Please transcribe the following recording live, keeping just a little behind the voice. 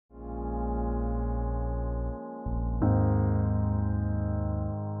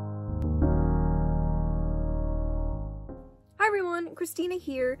everyone, Kristina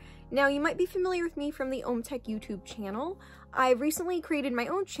here. Now you might be familiar with me from the OMTech YouTube channel. I've recently created my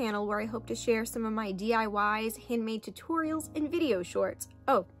own channel where I hope to share some of my DIYs, handmade tutorials, and video shorts.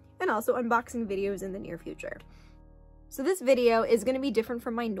 Oh, and also unboxing videos in the near future. So this video is going to be different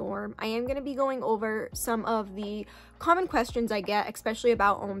from my norm. I am going to be going over some of the common questions I get, especially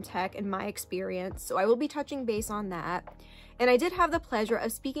about OMTech and my experience. So I will be touching base on that. And I did have the pleasure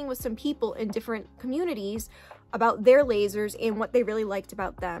of speaking with some people in different communities about their lasers and what they really liked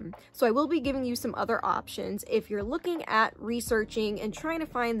about them. So I will be giving you some other options if you're looking at researching and trying to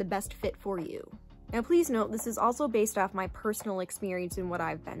find the best fit for you. Now please note, this is also based off my personal experience and what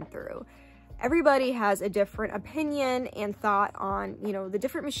I've been through. Everybody has a different opinion and thought on, the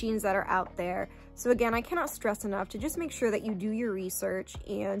different machines that are out there. So again, I cannot stress enough to just make sure that you do your research,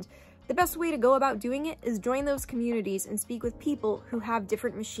 and the best way to go about doing it is join those communities and speak with people who have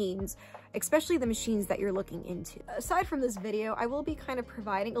different machines, especially the machines that you're looking into. Aside from this video, I will be kind of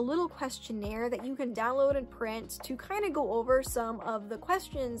providing a little questionnaire that you can download and print to kind of go over some of the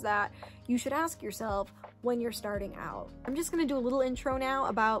questions that you should ask yourself when you're starting out. I'm just going to do a little intro now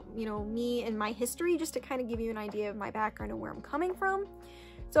about, me and my history, just to kind of give you an idea of my background and where I'm coming from.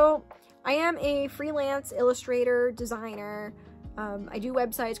 So I am a freelance illustrator, designer. I do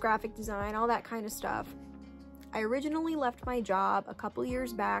websites, graphic design, all that kind of stuff. I originally left my job a couple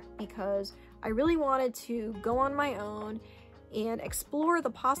years back because I really wanted to go on my own and explore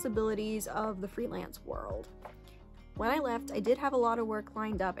the possibilities of the freelance world. When I left, I did have a lot of work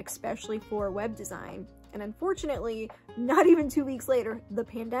lined up, especially for web design. And unfortunately, not even 2 weeks later, the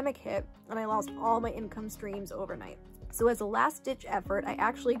pandemic hit and I lost all my income streams overnight. So as a last-ditch effort, I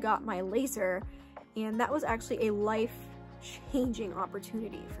actually got my laser, and that was actually a life-changing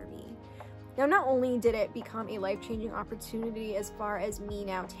opportunity for me. Now, not only did it become a life-changing opportunity as far as me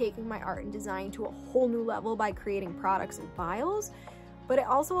now taking my art and design to a whole new level by creating products and files, but it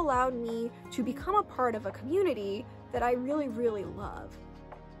also allowed me to become a part of a community that I really, really love.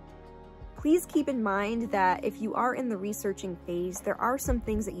 Please keep in mind that if you are in the researching phase, there are some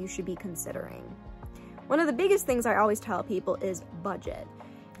things that you should be considering. One of the biggest things I always tell people is budget.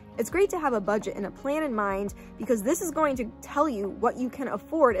 It's great to have a budget and a plan in mind because this is going to tell you what you can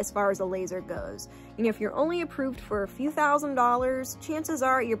afford as far as a laser goes. If you're only approved for a few $1,000s, chances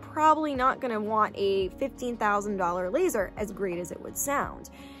are you're probably not going to want a $15,000 laser, as great as it would sound.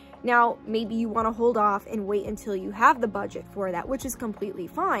 Now, maybe you want to hold off and wait until you have the budget for that, which is completely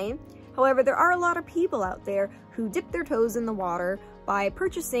fine. However, there are a lot of people out there who dip their toes in the water by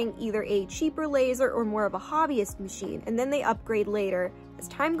purchasing either a cheaper laser or more of a hobbyist machine, and then they upgrade later as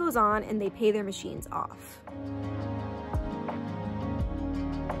time goes on and they pay their machines off.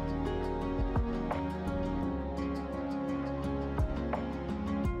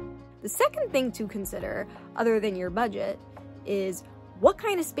 The second thing to consider, other than your budget, is what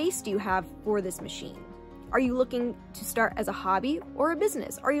kind of space do you have for this machine? Are you looking to start as a hobby or a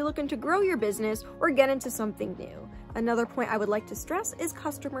business? Are you looking to grow your business or get into something new? Another point I would like to stress is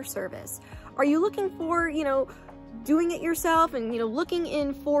customer service. Are you looking for, doing it yourself and, looking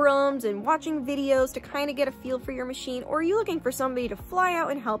in forums and watching videos to kind of get a feel for your machine? Or are you looking for somebody to fly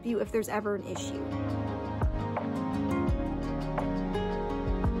out and help you if there's ever an issue?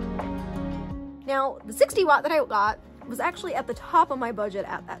 Now, the 60 watt that I got was actually at the top of my budget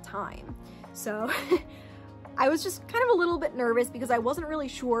at that time. So I was just kind of a little bit nervous because I wasn't really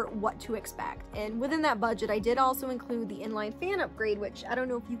sure what to expect. And within that budget, I did also include the inline fan upgrade, which I don't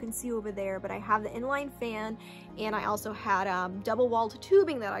know if you can see over there, but I have the inline fan, and I also had double-walled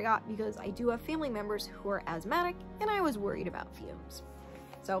tubing that I got because I do have family members who are asthmatic, and I was worried about fumes.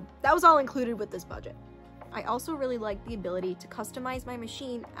 So that was all included with this budget. I also really liked the ability to customize my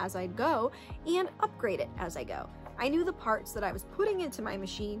machine as I go and upgrade it as I go. I knew the parts that I was putting into my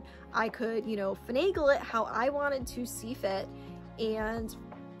machine, I could, finagle it how I wanted to see fit, and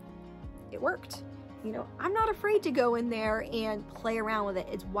it worked. I'm not afraid to go in there and play around with it.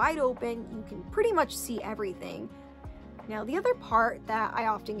 It's wide open, you can pretty much see everything. Now, the other part that I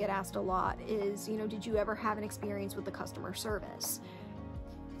often get asked a lot is, did you ever have an experience with the customer service?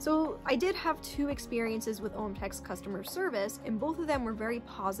 So I did have 2 experiences with OMTech's customer service, and both of them were very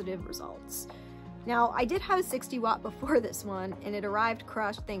positive results. Now, I did have a 60 watt before this one, and it arrived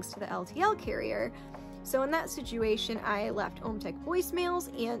crushed thanks to the LTL carrier. So in that situation, I left OMTech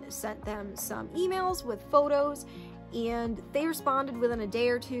voicemails and sent them some emails with photos, and they responded within a day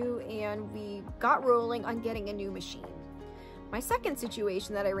or 2, and we got rolling on getting a new machine. My second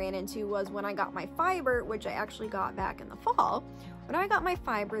situation that I ran into was when I got my fiber, which I actually got back in the fall. When I got my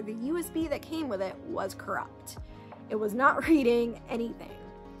fiber, the USB that came with it was corrupt. It was not reading anything.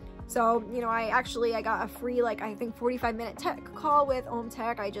 So, you know, I got a free, like, I think 45-minute tech call with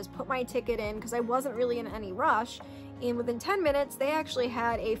OMTech. I just put my ticket in because I wasn't really in any rush. And within 10 minutes, they actually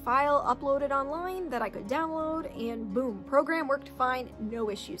had a file uploaded online that I could download, and boom, program worked fine, no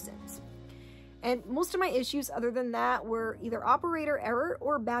issues since. And most of my issues other than that were either operator error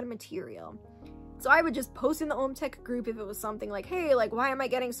or bad material. So I would just post in the OMTech group if it was something like, hey, like, why am I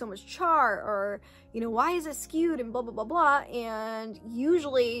getting so much char? Or, you know, why is it skewed and blah, blah, blah, blah. And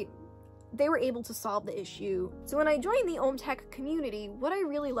usually they were able to solve the issue. So when I joined the OMTech community, what I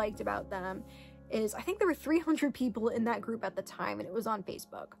really liked about them is I think there were 300 people in that group at the time, and it was on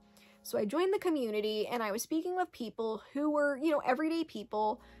Facebook. So I joined the community and I was speaking with people who were, you know, everyday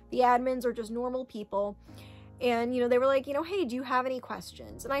people. The admins are just normal people. And, you know, they were like, you know, hey, do you have any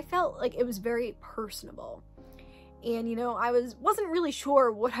questions? And I felt like it was very personable. And, you know, I wasn't really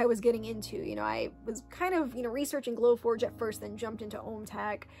sure what I was getting into. You know, I was kind of, you know, researching Glowforge at first, then jumped into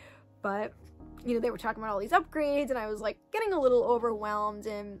OMTech. But, you know, they were talking about all these upgrades and I was like getting a little overwhelmed,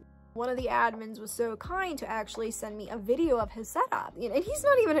 and one of the admins was so kind to actually send me a video of his setup. You know, and he's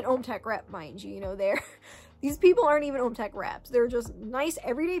not even an OMTech rep, mind you, you know, these people aren't even OMTech reps. They're just nice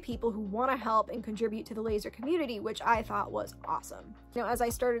everyday people who want to help and contribute to the laser community, which I thought was awesome. You know, as I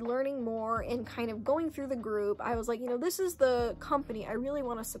started learning more and kind of going through the group, I was like, you know, this is the company I really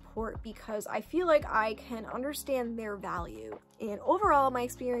want to support because I feel like I can understand their value. And overall, my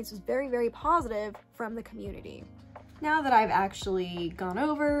experience was very, very positive from the community. Now that I've actually gone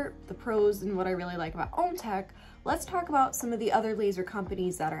over the pros and what I really like about OMTech, let's talk about some of the other laser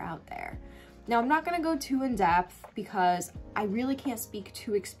companies that are out there. Now, I'm not going to go too in depth because I really can't speak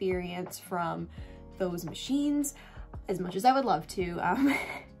to experience from those machines as much as I would love to.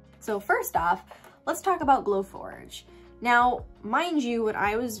 So first off, let's talk about Glowforge. Now, mind you, when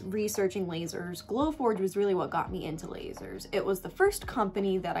I was researching lasers, Glowforge was really what got me into lasers. It was the first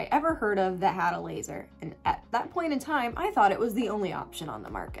company that I ever heard of that had a laser, and at that point in time, I thought it was the only option on the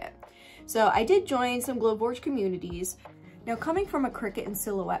market. So I did join some Glowforge communities. Now, coming from a Cricut and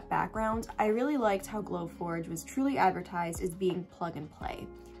Silhouette background, I really liked how Glowforge was truly advertised as being plug and play.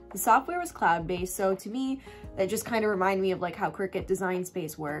 The software was cloud-based, so to me, that just kind of reminded me of like how Cricut Design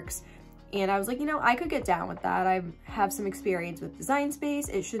Space works. And I was like, you know, I could get down with that. I have some experience with Design Space.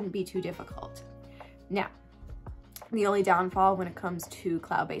 It shouldn't be too difficult. Now, the only downfall when it comes to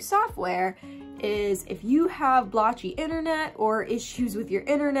cloud-based software is if you have blotchy internet or issues with your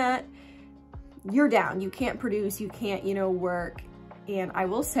internet, you're down. You can't produce, you can't, you know, work. And I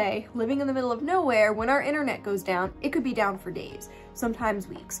will say, living in the middle of nowhere, when our internet goes down, it could be down for days, sometimes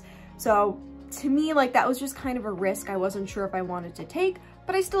weeks. So to me, like, that was just kind of a risk I wasn't sure if I wanted to take,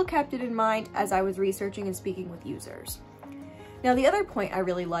 but I still kept it in mind as I was researching and speaking with users. Now, the other point I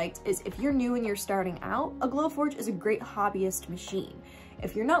really liked is if you're new and you're starting out, a Glowforge is a great hobbyist machine.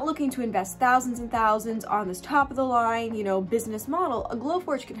 If you're not looking to invest thousands and thousands on this top of the line, you know, business model, a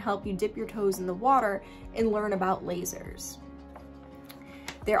Glowforge can help you dip your toes in the water and learn about lasers.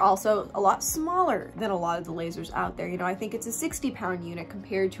 They're also a lot smaller than a lot of the lasers out there. You know, I think it's a 60-pound unit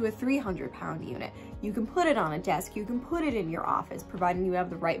compared to a 300-pound unit. You can put it on a desk, you can put it in your office, providing you have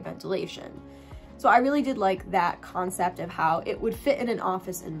the right ventilation. So I really did like that concept of how it would fit in an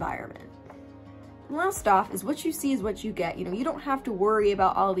office environment. And last off is what you see is what you get. You know, you don't have to worry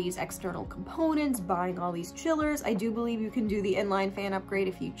about all these external components, buying all these chillers. I do believe you can do the inline fan upgrade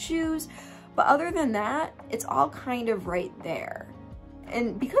if you choose, but other than that, it's all kind of right there.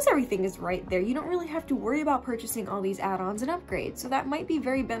 And because everything is right there, you don't really have to worry about purchasing all these add-ons and upgrades. So that might be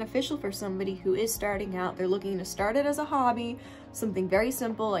very beneficial for somebody who is starting out. They're looking to start it as a hobby, something very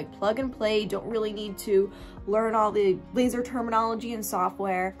simple like plug and play, don't really need to learn all the laser terminology and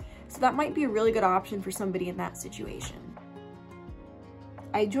software. So that might be a really good option for somebody in that situation.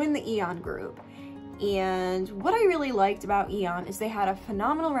 I joined the Aeon group, and what I really liked about Aeon is they had a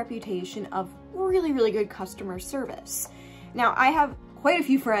phenomenal reputation of really, really good customer service. Now, I have quite a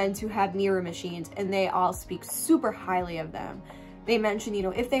few friends who have mirror machines, and they all speak super highly of them. They mention, you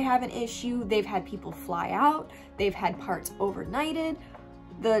know, if they have an issue, they've had people fly out, they've had parts overnighted.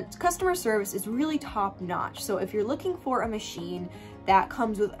 The customer service is really top notch. So if you're looking for a machine that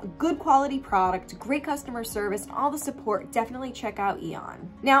comes with a good quality product, great customer service, and all the support, definitely check out Aeon.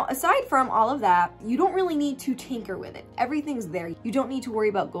 Now, aside from all of that, you don't really need to tinker with it. Everything's there. You don't need to worry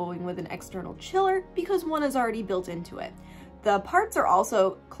about going with an external chiller because one is already built into it. The parts are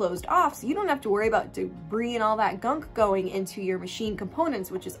also closed off, so you don't have to worry about debris and all that gunk going into your machine components,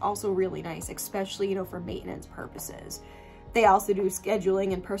 which is also really nice, especially, you know, for maintenance purposes. They also do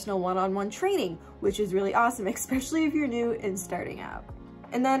scheduling and personal one-on-one training, which is really awesome, especially if you're new and starting out.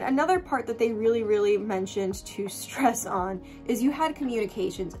 And then another part that they really mentioned to stress on is you had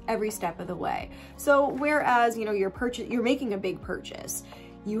communications every step of the way. So whereas, you know, you're making a big purchase,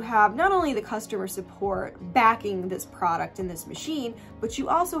 you have not only the customer support backing this product and this machine, but you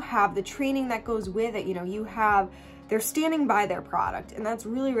also have the training that goes with it. You know, they're standing by their product, and that's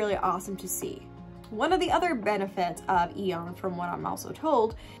really awesome to see. One of the other benefits of Aeon, from what I'm also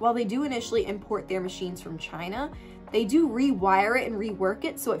told, while they do initially import their machines from China, they do rewire it and rework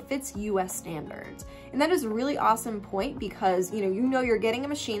it so it fits US standards. And that is a really awesome point because, you know you're getting a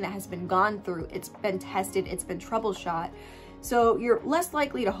machine that has been gone through, it's been tested, it's been troubleshot, so you're less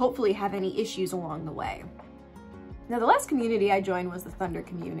likely to hopefully have any issues along the way. Now, the last community I joined was the Thunder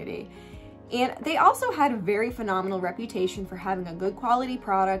community. And they also had a very phenomenal reputation for having a good quality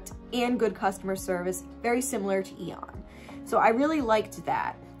product and good customer service, very similar to Aeon. So I really liked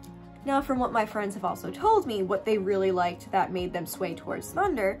that. Now, from what my friends have also told me, what they really liked that made them sway towards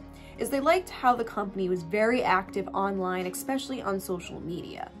Thunder is they liked how the company was very active online, especially on social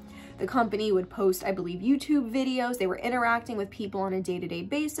media. The company would post, I believe, YouTube videos, they were interacting with people on a day-to-day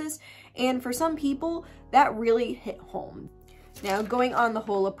basis, and for some people, that really hit home. Now, going on the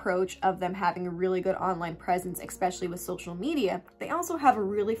whole approach of them having a really good online presence, especially with social media, they also have a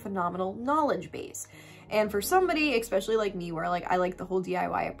really phenomenal knowledge base. And for somebody, especially like me, where I like the whole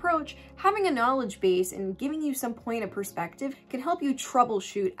DIY approach, having a knowledge base and giving you some point of perspective can help you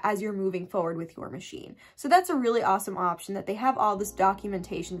troubleshoot as you're moving forward with your machine. So that's a really awesome option that they have all this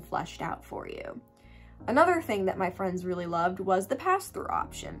documentation fleshed out for you. Another thing that my friends really loved was the pass-through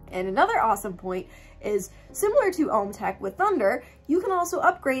option. And another awesome point is, similar to OMTech with Thunder, you can also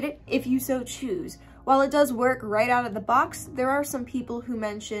upgrade it if you so choose. While it does work right out of the box, there are some people who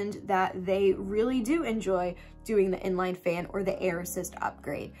mentioned that they really do enjoy doing the inline fan or the air assist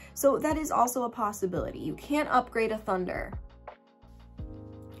upgrade. So that is also a possibility. You can upgrade a Thunder.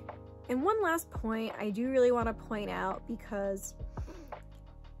 And one last point I do really want to point out, because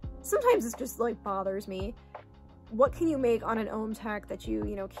sometimes this just bothers me. What can you make on an OMTech that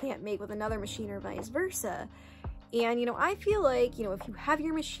you can't make with another machine, or vice versa? And I feel like, if you have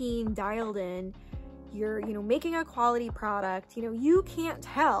your machine dialed in, you're making a quality product, you can't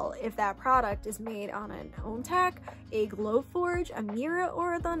tell if that product is made on an OMTech, a Glowforge, a Mira,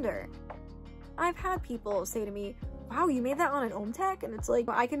 or a Thunder. I've had people say to me, wow, you made that on an OMTech? And it's like,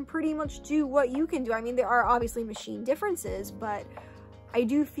 I can pretty much do what you can do. I mean, there are obviously machine differences, but I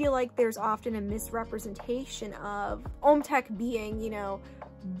do feel like there's often a misrepresentation of OMTech being,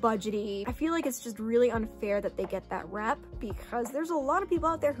 budgety. I feel like it's just really unfair that they get that rep, because there's a lot of people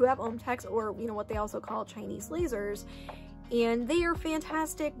out there who have OMTechs, or what they also call Chinese lasers, and they are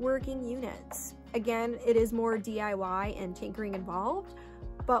fantastic working units. Again, it is more DIY and tinkering involved,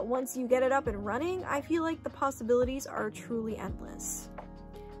 but once you get it up and running, I feel like the possibilities are truly endless.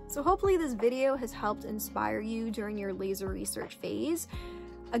 So hopefully this video has helped inspire you during your laser research phase.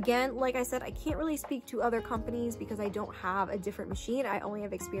 Again, like I said, I can't really speak to other companies because I don't have a different machine. I only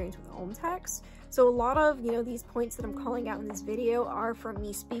have experience with OMTechs. So a lot of, these points that I'm calling out in this video are from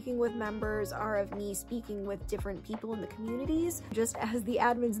me speaking with members, are of me speaking with different people in the communities. Just as the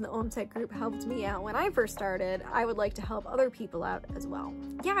admins in the OMTech group helped me out when I first started, I would like to help other people out as well.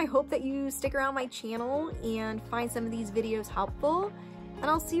 Yeah, I hope that you stick around my channel and find some of these videos helpful, and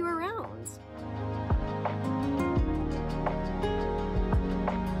I'll see you around.